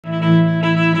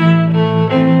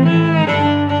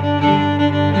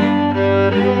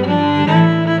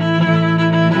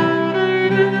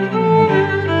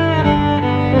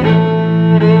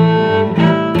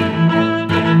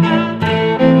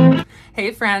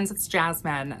friends, it's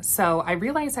Jasmine. So I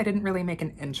realized I didn't really make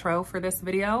an intro for this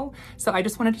video. So I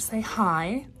just wanted to say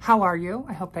hi, how are you?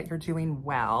 I hope that you're doing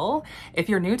well. If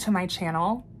you're new to my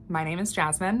channel, my name is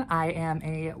Jasmine. I am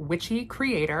a witchy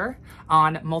creator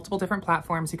on multiple different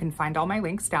platforms. You can find all my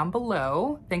links down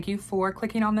below. Thank you for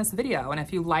clicking on this video. And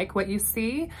if you like what you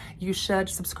see, you should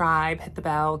subscribe, hit the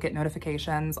bell, get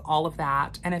notifications, all of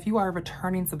that. And if you are a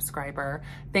returning subscriber,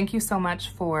 thank you so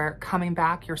much for coming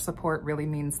back. Your support really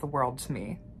means the world to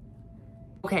me.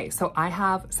 Okay, so I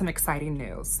have some exciting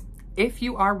news. If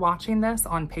you are watching this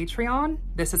on Patreon,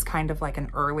 this is kind of like an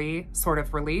early sort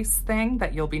of release thing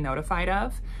that you'll be notified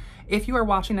of. If you are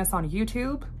watching this on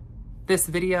YouTube, this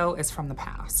video is from the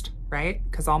past, right?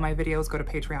 Because all my videos go to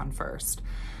Patreon first.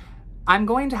 I'm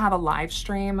going to have a live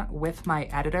stream with my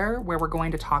editor where we're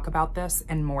going to talk about this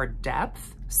in more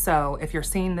depth. So if you're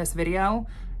seeing this video,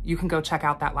 you can go check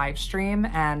out that live stream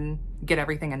and get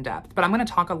everything in depth. But I'm going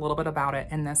to talk a little bit about it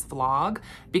in this vlog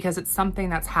because it's something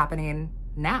that's happening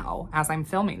now as I'm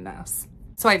filming this.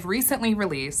 So I've recently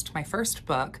released my first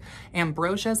book,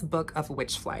 Ambrosia's Book of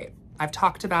Witchflight. I've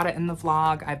talked about it in the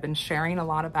vlog. I've been sharing a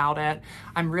lot about it.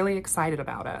 I'm really excited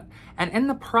about it. And in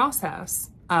the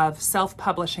process of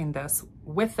self-publishing this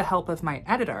with the help of my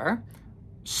editor,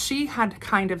 she had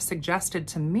kind of suggested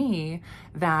to me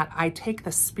that I take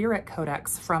the spirit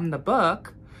codex from the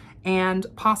book and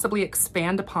possibly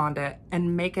expand upon it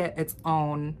and make it its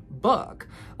own book,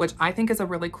 which I think is a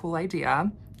really cool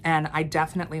idea. And I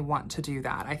definitely want to do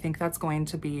that. I think that's going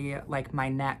to be like my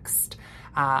next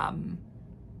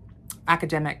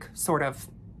academic sort of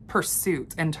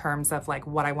pursuit in terms of like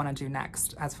what I want to do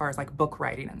next as far as like book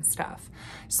writing and stuff.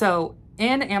 So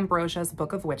in Ambrosia's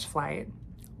Book of Witchflight,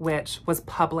 which was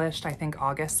published, I think,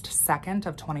 August 2nd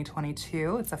of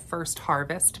 2022. It's a first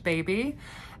harvest baby.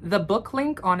 The book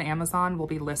link on Amazon will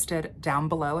be listed down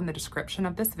below in the description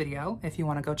of this video if you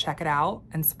want to go check it out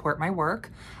and support my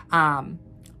work.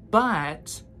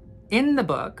 But in the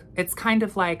book, it's kind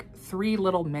of like 3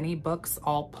 little mini books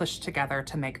all pushed together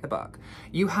to make the book.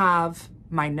 You have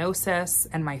my gnosis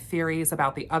and my theories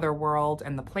about the other world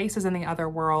and the places in the other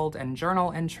world and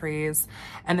journal entries.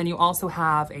 And then you also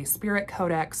have a spirit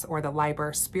codex or the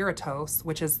Liber Spiritus,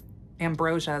 which is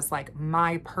Ambrosia's, like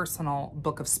my personal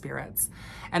book of spirits.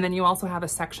 And then you also have a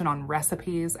section on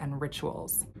recipes and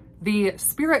rituals. The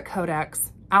spirit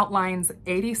codex outlines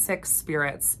 86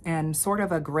 spirits in sort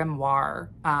of a grimoire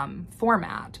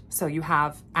format. So you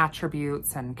have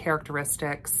attributes and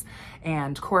characteristics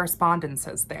and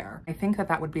correspondences there. I think that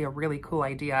that would be a really cool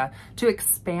idea to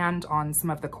expand on some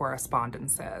of the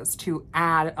correspondences, to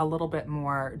add a little bit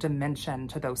more dimension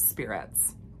to those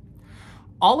spirits.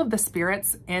 All of the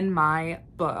spirits in my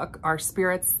book are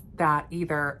spirits that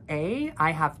either A,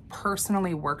 I have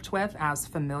personally worked with as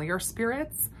familiar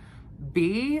spirits,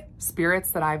 B, spirits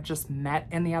that I've just met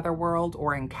in the other world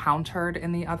or encountered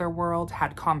in the other world,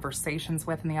 had conversations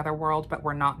with in the other world, but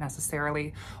were not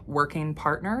necessarily working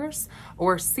partners.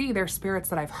 Or C, they're spirits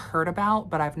that I've heard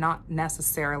about, but I've not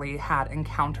necessarily had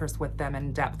encounters with them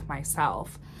in depth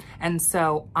myself. And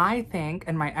so I think,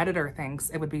 and my editor thinks,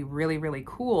 it would be really, really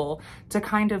cool to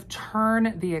kind of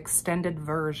turn the extended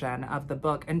version of the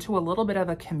book into a little bit of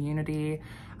a community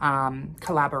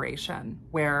collaboration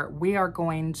where we are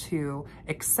going to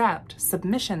accept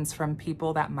submissions from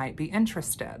people that might be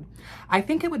interested. I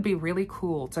think it would be really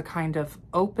cool to kind of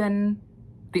open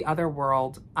the other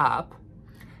world up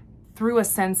through a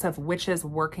sense of witches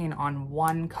working on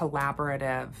one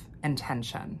collaborative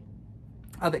intention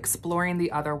of exploring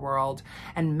the other world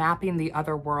and mapping the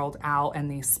other world out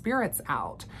and these spirits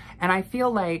out. And I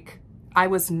feel like I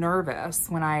was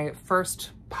nervous when I first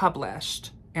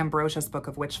published Ambrosia's Book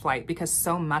of Witchflight because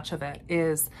so much of it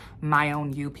is my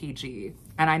own UPG.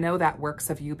 And I know that works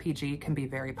of UPG can be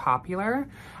very popular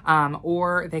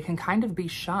or they can kind of be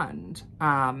shunned.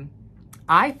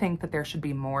 I think that there should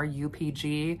be more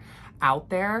UPG out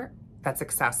there that's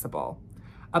accessible.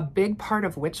 A big part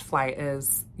of Witchflight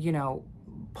is, you know,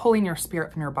 pulling your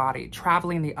spirit from your body,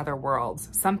 traveling the other worlds.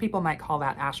 Some people might call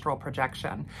that astral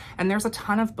projection. And there's a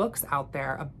ton of books out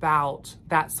there about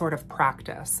that sort of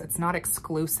practice. It's not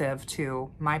exclusive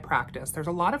to my practice. There's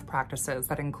a lot of practices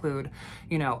that include,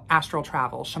 you know, astral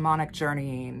travel, shamanic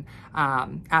journeying,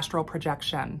 astral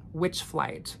projection, witch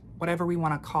flight, whatever we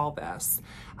want to call this.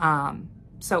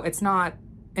 So it's not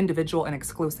individual and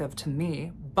exclusive to me,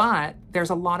 but there's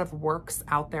a lot of works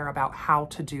out there about how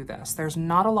to do this. There's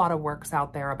not a lot of works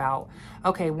out there about,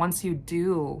 okay, once you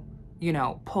do, you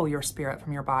know, pull your spirit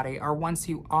from your body, or once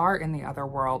you are in the other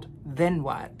world, then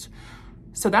what?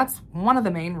 So that's one of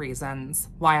the main reasons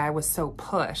why I was so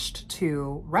pushed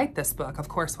to write this book, of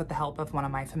course, with the help of one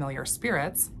of my familiar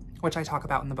spirits, which I talk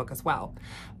about in the book as well.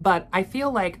 But I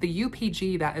feel like the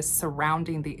UPG that is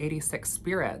surrounding the 86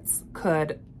 spirits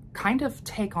could kind of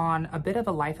take on a bit of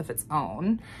a life of its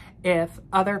own if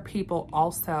other people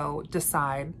also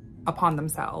decide upon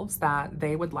themselves that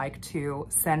they would like to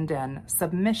send in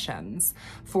submissions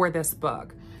for this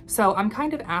book. So I'm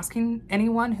kind of asking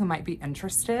anyone who might be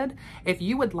interested if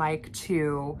you would like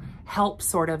to help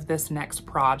sort of this next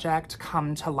project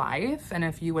come to life, and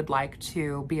if you would like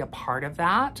to be a part of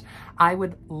that. I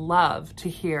would love to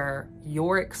hear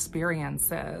your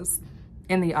experiences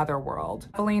in the other world,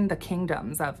 traveling the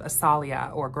kingdoms of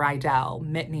Asalia or Grydel,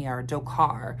 Mitney or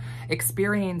Dokar,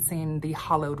 experiencing the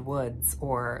hollowed woods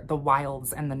or the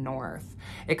wilds in the north,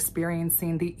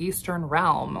 experiencing the eastern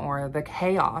realm or the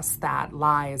chaos that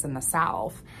lies in the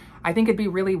south. I think it'd be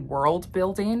really world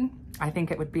building. I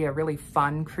think it would be a really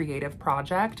fun, creative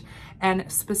project, and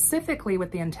specifically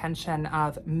with the intention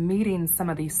of meeting some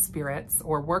of these spirits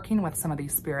or working with some of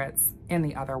these spirits in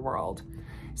the other world.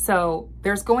 So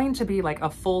there's going to be like a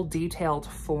full detailed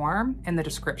form in the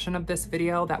description of this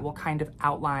video that will kind of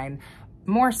outline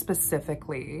more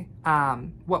specifically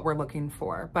what we're looking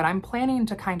for. But I'm planning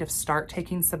to kind of start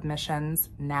taking submissions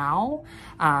now,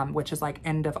 which is like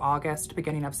end of August,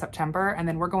 beginning of September. And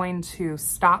then we're going to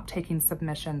stop taking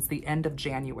submissions the end of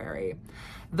January.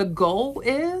 The goal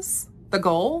is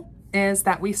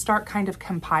that we start kind of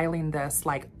compiling this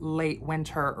like late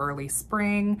winter, early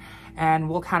spring, and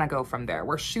we'll kind of go from there.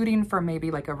 We're shooting for maybe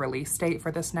like a release date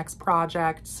for this next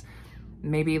project,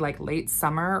 maybe like late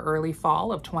summer, early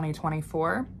fall of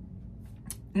 2024.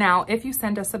 Now, if you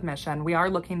send a submission, we are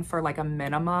looking for like a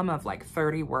minimum of like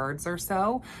 30 words or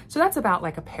so. So that's about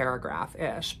like a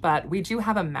paragraph-ish, but we do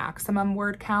have a maximum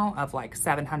word count of like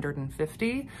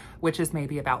 750, which is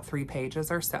maybe about 3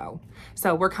 pages or so.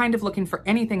 So we're kind of looking for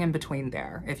anything in between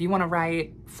there. If you want to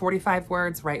write 45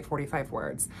 words, write 45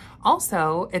 words.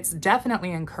 Also, it's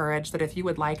definitely encouraged that if you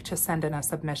would like to send in a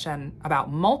submission about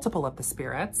multiple of the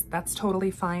spirits, that's totally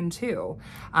fine too.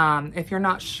 If you're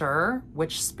not sure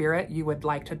which spirit you would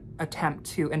like to attempt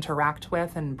to interact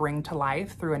with and bring to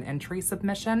life through an entry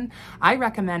submission, I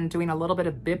recommend doing a little bit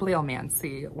of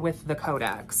bibliomancy with the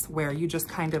codex, where you just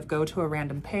kind of go to a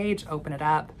random page, open it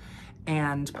up,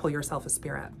 and pull yourself a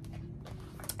spirit.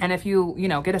 And if you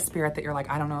get a spirit that you're like,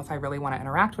 I don't know if I really want to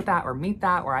interact with that or meet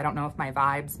that, or I don't know if my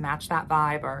vibes match that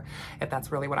vibe, or if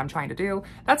that's really what I'm trying to do,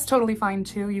 that's totally fine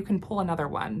too. You can pull another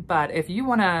one. But if you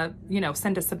want to,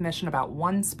 send a submission about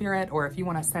one spirit, or if you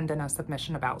want to send in a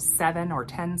submission about 7 or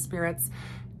 10 spirits,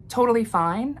 totally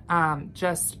fine.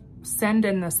 Just send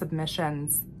in the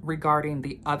submissions regarding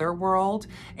the other world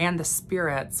and the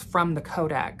spirits from the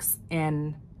codex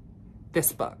in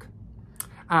this book.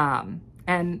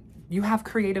 And you have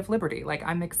creative liberty. Like,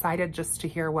 I'm excited just to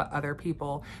hear what other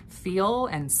people feel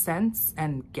and sense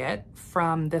and get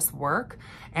from this work.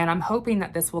 And I'm hoping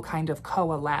that this will kind of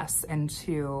coalesce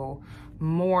into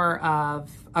more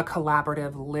of a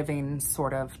collaborative, living,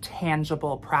 sort of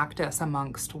tangible practice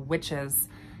amongst witches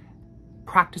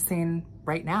practicing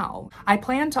right now. I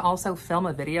plan to also film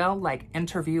a video, like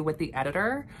interview with the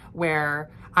editor,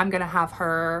 where I'm gonna have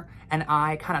her and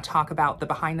I kind of talk about the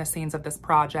behind the scenes of this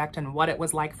project and what it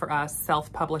was like for us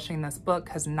self-publishing this book,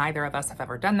 because neither of us have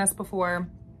ever done this before.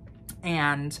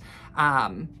 And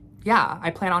yeah, I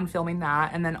plan on filming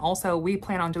that. And then also we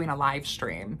plan on doing a live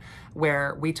stream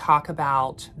where we talk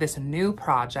about this new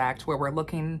project, where we're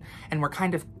looking and we're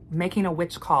kind of making a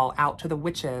witch call out to the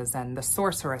witches and the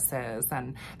sorceresses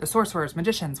and the sorcerers,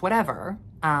 magicians, whatever,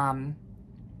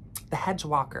 the hedge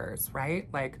walkers, right?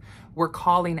 Like, we're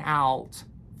calling out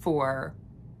for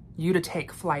you to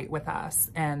take flight with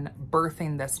us and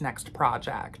birthing this next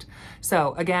project.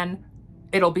 So again,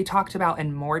 it'll be talked about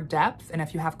in more depth. And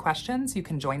if you have questions, you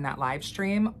can join that live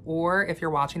stream. Or if you're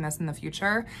watching this in the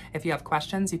future, if you have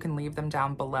questions, you can leave them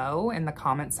down below in the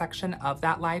comment section of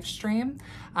that live stream.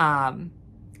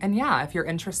 And yeah, if you're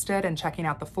interested in checking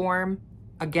out the form,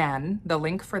 again, the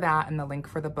link for that and the link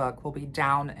for the book will be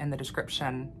down in the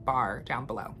description bar down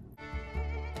below.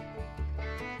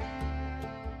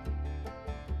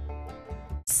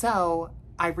 So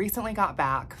I recently got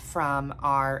back from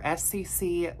our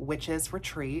SCC Witches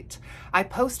Retreat. I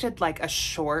posted like a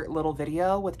short little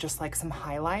video with just like some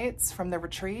highlights from the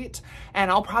retreat,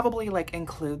 and I'll probably like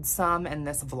include some in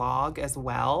this vlog as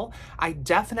well. I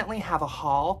definitely have a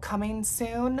haul coming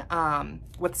soon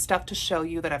with stuff to show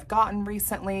you that I've gotten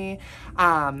recently.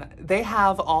 They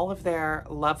have all of their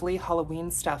lovely Halloween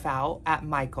stuff out at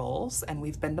Michael's, and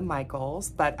we've been to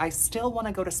Michael's, but I still want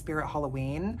to go to Spirit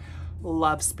Halloween.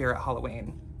 Love Spirit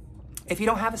Halloween. If you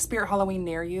don't have a Spirit Halloween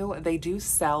near you, they do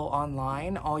sell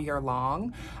online all year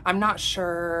long. I'm not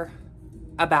sure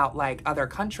about like other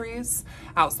countries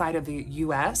outside of the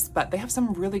US, but they have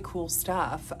some really cool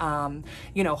stuff.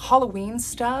 You know, Halloween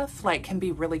stuff like can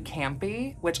be really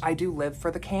campy, which I do live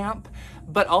for the camp,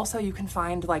 but also you can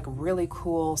find like really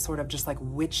cool sort of just like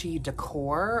witchy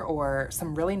decor or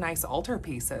some really nice altar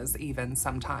pieces even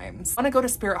sometimes. I want to go to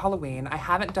Spirit Halloween. I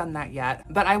haven't done that yet,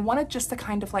 but I wanted just to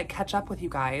kind of like catch up with you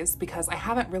guys because I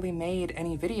haven't really made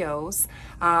any videos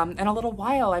in a little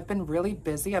while. I've been really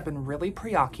busy. I've been really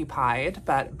preoccupied,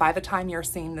 but by the time you're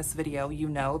seeing this video, you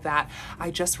know that I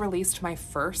just released my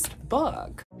first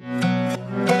book.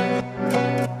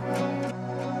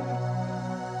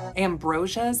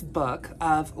 Ambrosia's book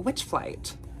of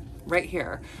Witchflight, right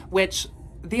here, which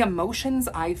the emotions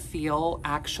I feel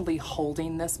actually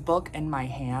holding this book in my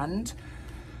hand,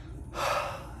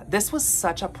 this was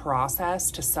such a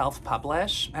process to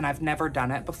self-publish, and I've never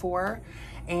done it before.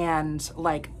 And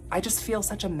like, I just feel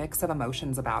such a mix of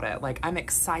emotions about it. Like, I'm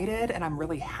excited and I'm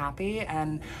really happy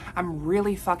and I'm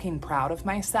really fucking proud of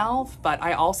myself, but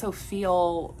I also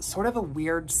feel sort of a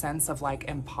weird sense of like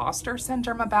imposter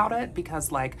syndrome about it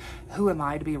because like, who am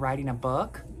I to be writing a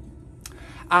book?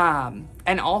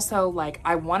 And also like,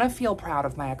 I want to feel proud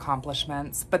of my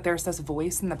accomplishments, but there's this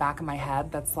voice in the back of my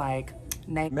head that's like,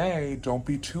 Nay, don't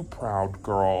be too proud,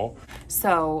 girl.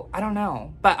 So I don't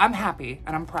know, but I'm happy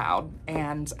and I'm proud,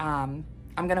 and I'm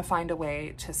gonna find a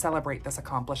way to celebrate this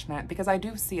accomplishment because I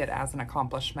do see it as an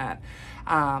accomplishment.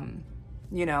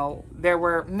 You know, there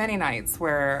were many nights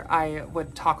where I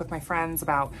would talk with my friends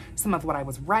about some of what I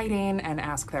was writing and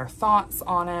ask their thoughts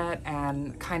on it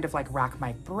and kind of like rack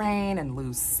my brain and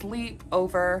lose sleep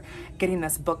over getting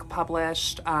this book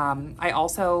published. I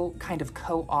also kind of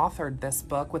co-authored this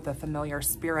book with a familiar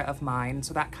spirit of mine,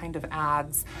 so that kind of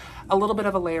adds a little bit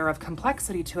of a layer of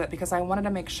complexity to it because I wanted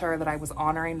to make sure that I was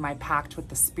honoring my pact with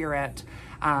the spirit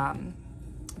that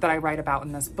I write about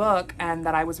in this book, and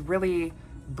that I was really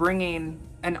bringing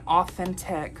an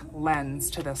authentic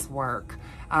lens to this work.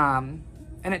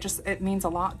 And it means a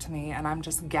lot to me, and I'm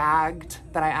just gagged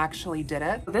that I actually did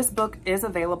it. This book is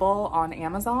available on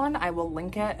Amazon. I will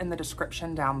link it in the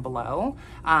description down below.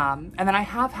 And then I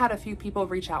have had a few people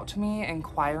reach out to me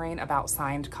inquiring about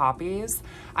signed copies.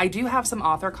 I do have some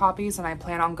author copies, and I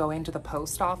plan on going to the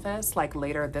post office like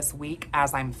later this week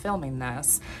as I'm filming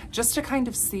this, just to kind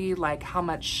of see like how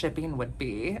much shipping would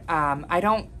be. I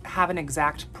don't have an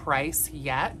exact price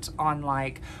yet on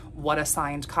like what a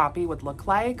signed copy would look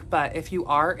like, but if you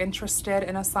are interested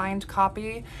in a signed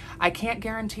copy, I can't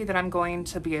guarantee that I'm going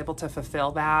to be able to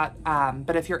fulfill that,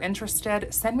 but if you're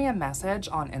interested, send me a message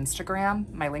on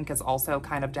Instagram. My link is also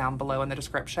kind of down below in the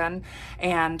description,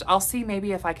 and I'll see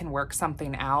maybe if I can work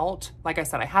something out. Like I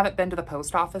said, I haven't been to the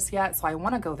post office yet, so I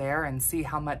want to go there and see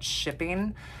how much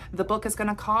shipping the book is going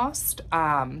to cost,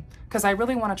 because I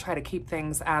really want to try to keep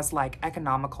things as like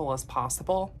economical as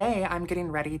possible. Today, I'm getting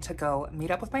ready to go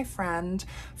meet up with my friend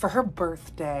for her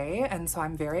birthday, and so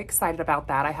I'm very excited about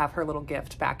that. I have her little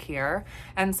gift back here,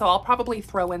 and so I'll probably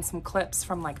throw in some clips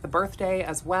from like the birthday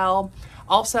as well.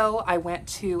 Also, I went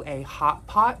to a hot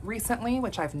pot recently,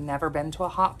 which I've never been to a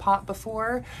hot pot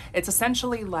before. It's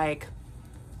essentially like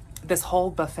this whole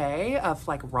buffet of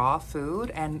like raw food,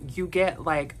 and you get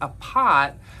like a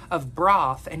pot of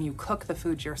broth and you cook the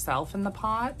food yourself in the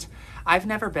pot. I've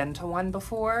never been to one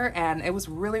before, and it was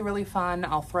really, really fun.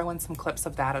 I'll throw in some clips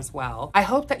of that as well. I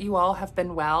hope that you all have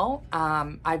been well.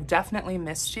 I've definitely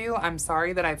missed you. I'm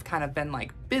sorry that I've kind of been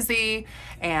like busy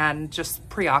and just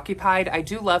preoccupied. I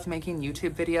do love making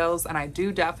YouTube videos, and I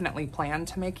do definitely plan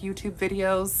to make YouTube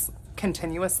videos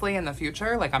continuously in the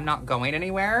future. Like, I'm not going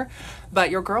anywhere, but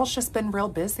your girl's just been real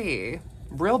busy.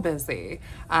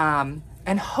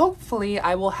 And hopefully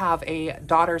I will have a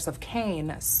Daughters of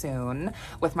Cain soon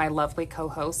with my lovely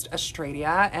co-host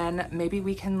Australia, and maybe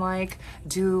we can like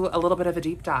do a little bit of a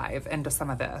deep dive into some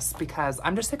of this because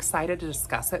I'm just excited to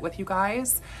discuss it with you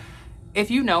guys. If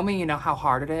you know me, you know how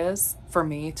hard it is for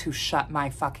me to shut my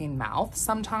fucking mouth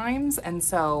sometimes. And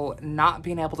so not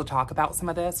being able to talk about some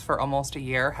of this for almost a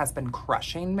year has been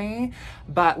crushing me,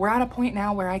 but we're at a point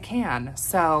now where I can.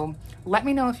 So let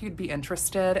me know if you'd be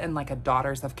interested in like a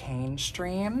Daughters of Cain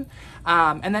stream.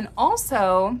 And then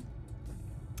also,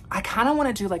 I kind of want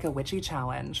to do like a witchy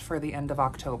challenge for the end of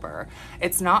October.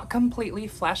 It's not completely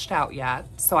fleshed out yet,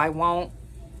 so I won't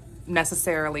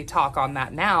necessarily talk on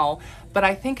that now, but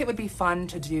I think it would be fun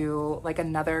to do like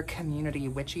another community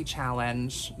witchy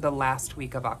challenge the last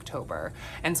week of October.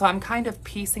 And so I'm kind of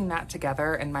piecing that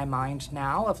together in my mind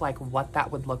now of like what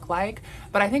that would look like.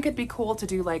 But I think it'd be cool to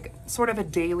do like sort of a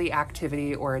daily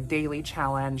activity or a daily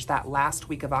challenge that last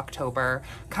week of October,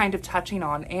 kind of touching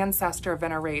on ancestor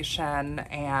veneration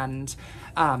and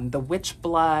the witch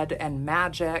blood and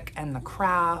magic and the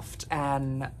craft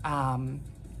and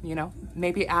you know,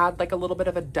 maybe add like a little bit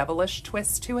of a devilish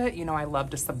twist to it. You know, I love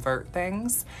to subvert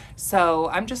things. So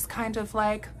I'm just kind of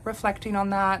like reflecting on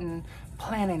that and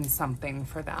planning something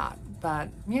for that. But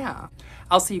yeah,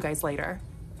 I'll see you guys later.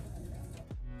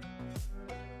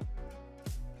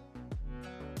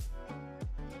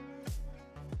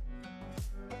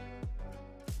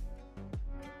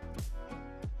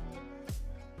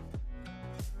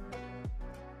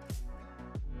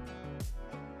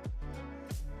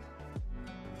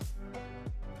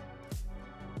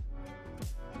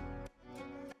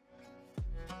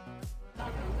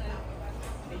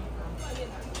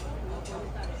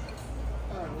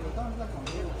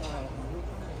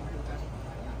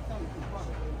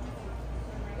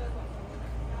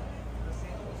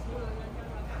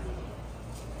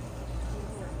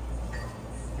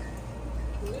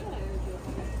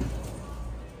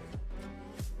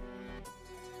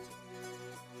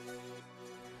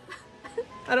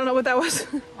 I don't know what that was.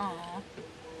 Aww.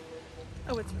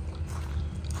 Oh, it's...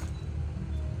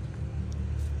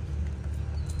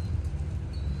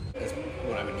 That's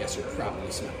what I would guess you're probably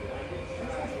smelling.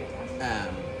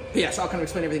 But yeah, so I'll kind of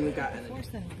explain everything we've got. And then... Of course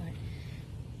then, but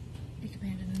it's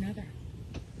abandoned another.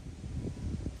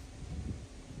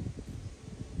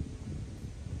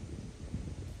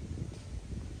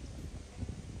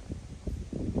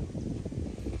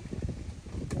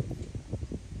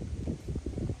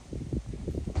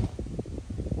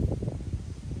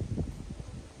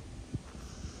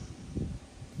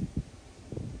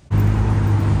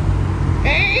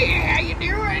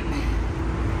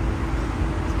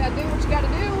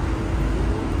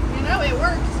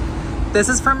 This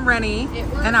is from Rennie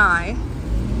and I.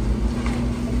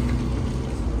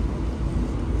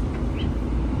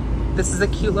 This is a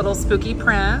cute little spooky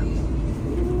print.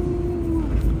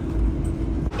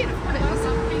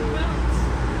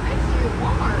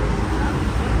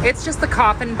 It's just the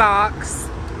coffin box.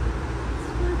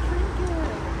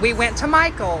 We went to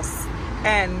Michael's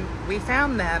and we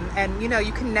found them, and you know,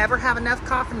 you can never have enough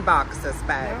coffin boxes,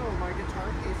 babe. No, my guitar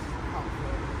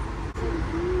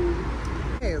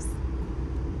case is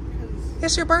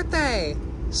It's your birthday.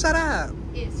 Shut up.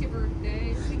 It's your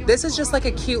birthday. This is just like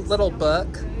a cute little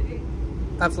book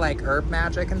of like herb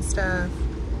magic and stuff.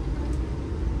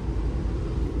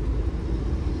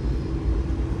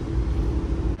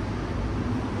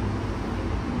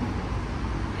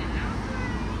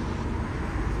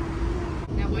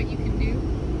 Now what you can do,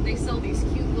 they sell these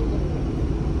cute little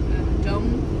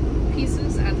dome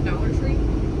pieces at the Dollar Tree.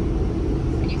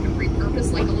 And you can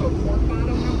repurpose like a little cork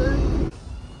bottom rubber.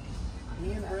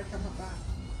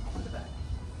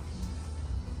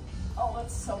 Oh,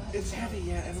 that's so heavy. It's heavy,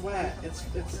 yeah, and wet. It's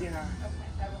yeah.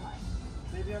 Never mind.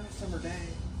 Maybe on a summer day.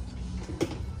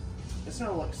 It's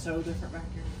gonna look so different back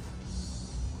here.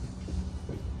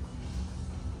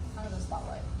 Under the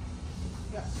spotlight.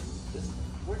 Yeah.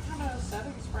 What kind of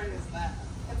setting spray is that?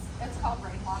 It's called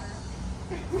rainwater.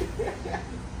 Okay,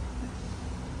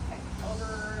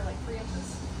 over like 3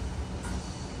 inches.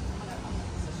 I'm gonna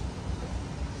position.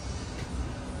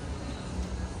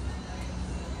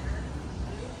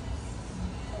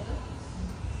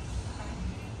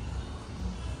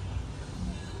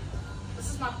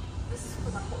 This is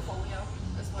for my portfolio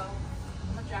as well.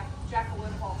 I'm a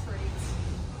jack-o'-lantern of all trades.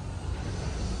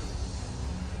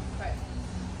 But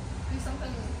do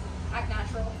something, act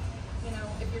natural. You know,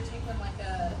 if you're taking like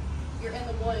you're in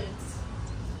the woods,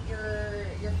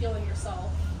 you're feeling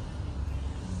yourself.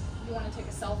 You want to take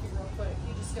a selfie real quick.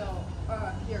 You just go,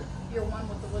 you're one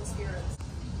with the wood spirits.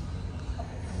 Put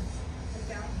it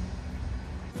down.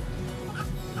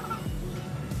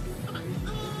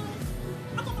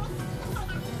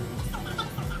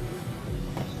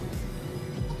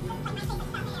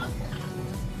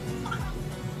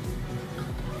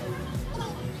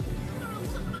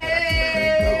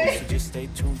 Just stay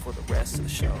tuned for the rest of the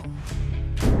show.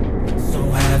 So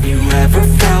have you ever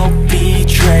felt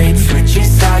betrayed?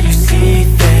 Switches how you see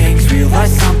things.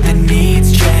 Realize something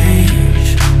needs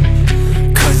change.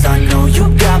 Cause I know you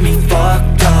got me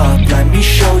fucked up. Let me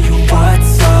show you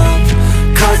what's up.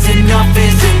 Cause enough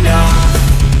is enough.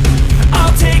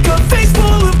 I'll take a face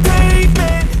full of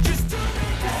pavement just to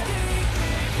make a statement.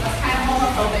 That's kind of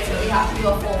homophobic that we have to do a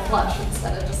full flush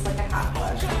instead of just like a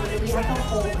be like a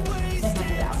hole to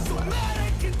hand it out.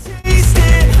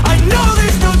 I know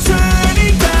there's no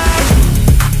turning back.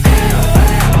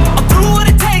 I'll do what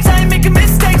it takes, I ain't making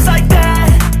mistakes like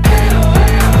that.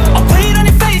 I'll play it on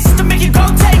your face just to make you go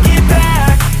take it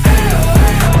back.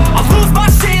 I'll lose my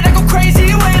shit, I go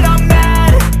crazy when I'm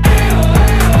mad.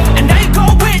 And now you go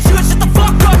wish you would shut the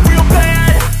fuck up real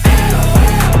bad.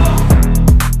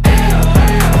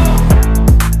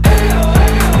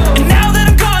 And now that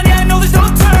I'm gone, yeah, I know there's no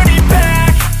turning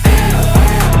back.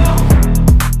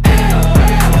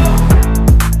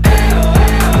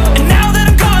 And now that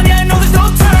I'm gone, yeah, I know there's no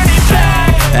turning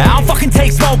back. I don't fucking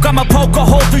take smoke, I'ma poke a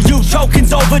hole through you,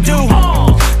 choking's overdue.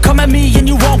 Come at me and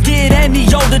you won't get any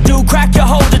older, dude. Crack your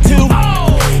holder too.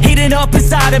 Heating up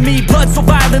inside of me, blood so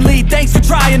violently. Thanks for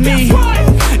trying me.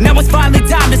 Now it's finally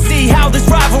time to see how this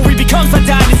rivalry becomes a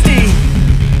dynasty.